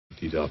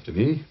Repeat after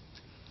me.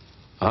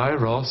 I,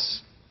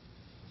 Ross.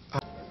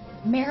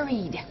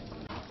 Married.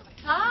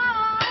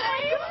 Hi!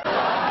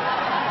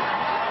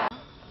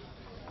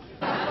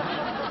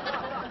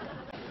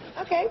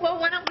 Okay, well,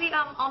 why don't we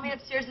all meet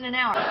upstairs in an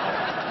hour?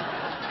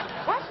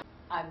 What?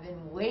 I've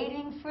been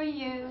waiting for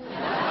you.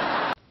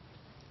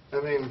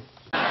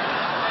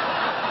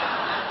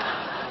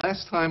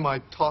 Last time I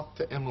talked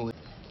to Emily.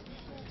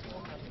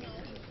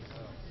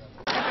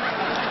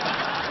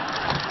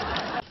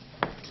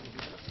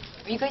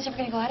 Are you guys ever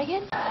gonna go out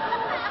again?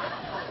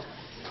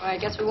 Well, I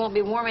guess we won't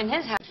be warm in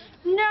his house.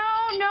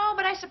 No,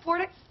 but I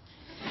support it.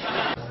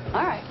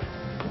 All right.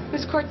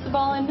 Whose court's the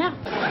ball in now?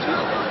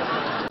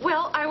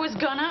 Well, I was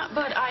gonna,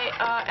 but I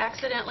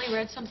accidentally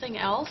read something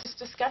else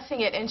discussing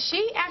it, and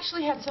she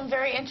actually had some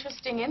very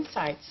interesting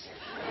insights.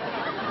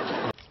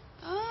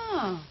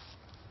 Oh.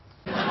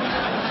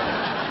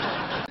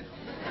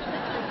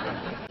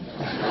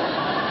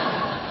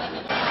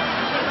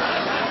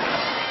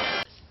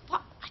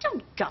 Well, I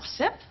don't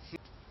gossip.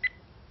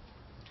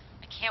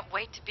 I can't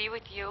wait to be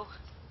with you.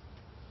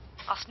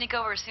 I'll sneak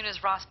over as soon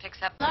as Ross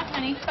picks up. Luck,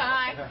 honey.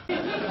 Bye.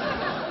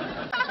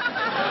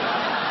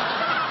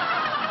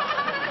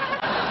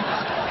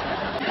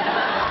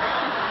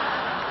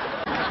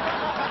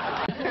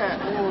 Yeah,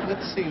 well,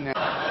 let's see now.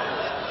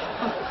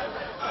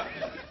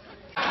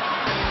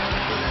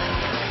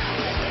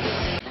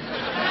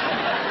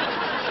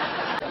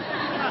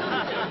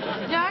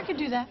 Yeah, I could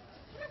do that.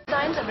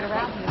 Signs of it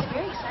around him. He's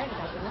very excited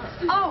about the work.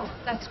 Oh,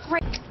 that's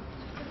great.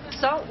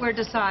 So, we're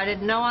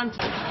decided. No on...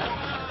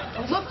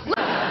 Oh, look.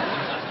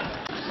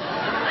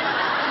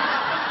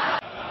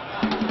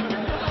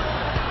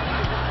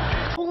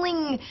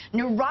 Pulling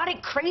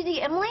neurotic, crazy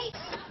Emily?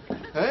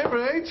 Hey,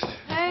 Rach.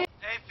 Hey.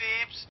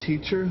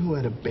 Teacher who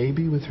had a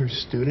baby with her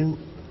student.